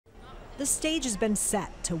The stage has been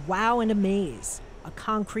set to wow and amaze. A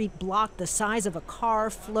concrete block the size of a car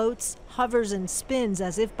floats, hovers, and spins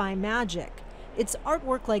as if by magic. It's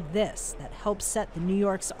artwork like this that helps set the New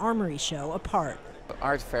York's Armory Show apart.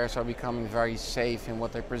 Art fairs are becoming very safe in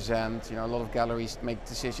what they present. You know, a lot of galleries make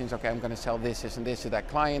decisions. Okay, I'm going to sell this and this to that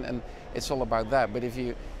client, and it's all about that. But if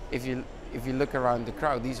you look around the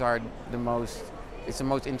crowd, it's the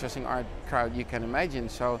most interesting art crowd you can imagine.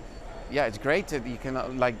 So, yeah, it's great that you can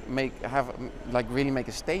really make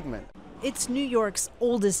a statement. It's New York's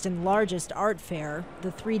oldest and largest art fair.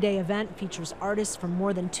 The 3-day event features artists from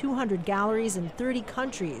more than 200 galleries in 30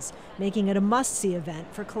 countries, making it a must-see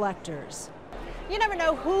event for collectors. You never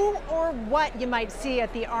know who or what you might see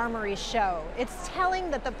at the Armory Show. It's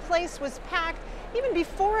telling that the place was packed even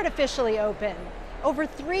before it officially opened. Over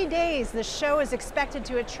 3 days, the show is expected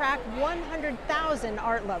to attract 100,000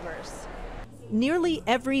 art lovers. Nearly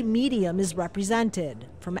every medium is represented,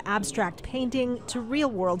 from abstract painting to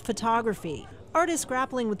real-world photography. Artists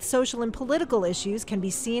grappling with social and political issues can be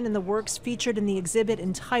seen in the works featured in the exhibit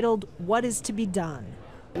entitled "What is to be Done?"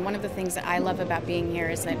 And one of the things that I love about being here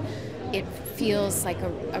is that it feels like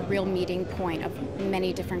a real meeting point of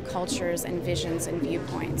many different cultures and visions and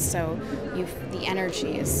viewpoints. So the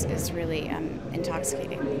energy is really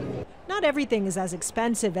intoxicating. Not everything is as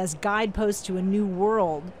expensive as Guideposts to a New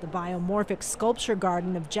World, the biomorphic sculpture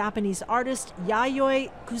garden of Japanese artist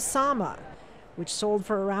Yayoi Kusama, which sold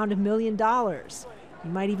for around $1 million.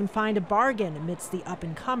 You might even find a bargain amidst the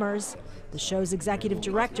up-and-comers. The show's executive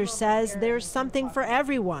director says there's something for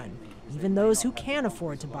everyone, even those who can't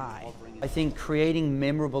afford to buy. I think creating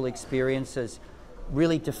memorable experiences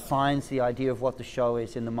really defines the idea of what the show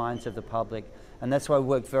is in the minds of the public. And that's why we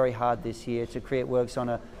worked very hard this year to create works on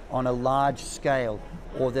a large scale,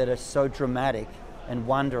 or that are so dramatic and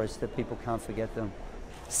wondrous that people can't forget them.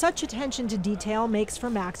 Such attention to detail makes for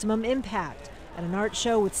maximum impact. At an art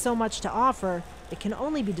show with so much to offer, it can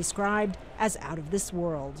only be described as out of this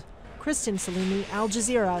world. Kristen, Saloomey, Al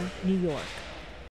Jazeera, New York.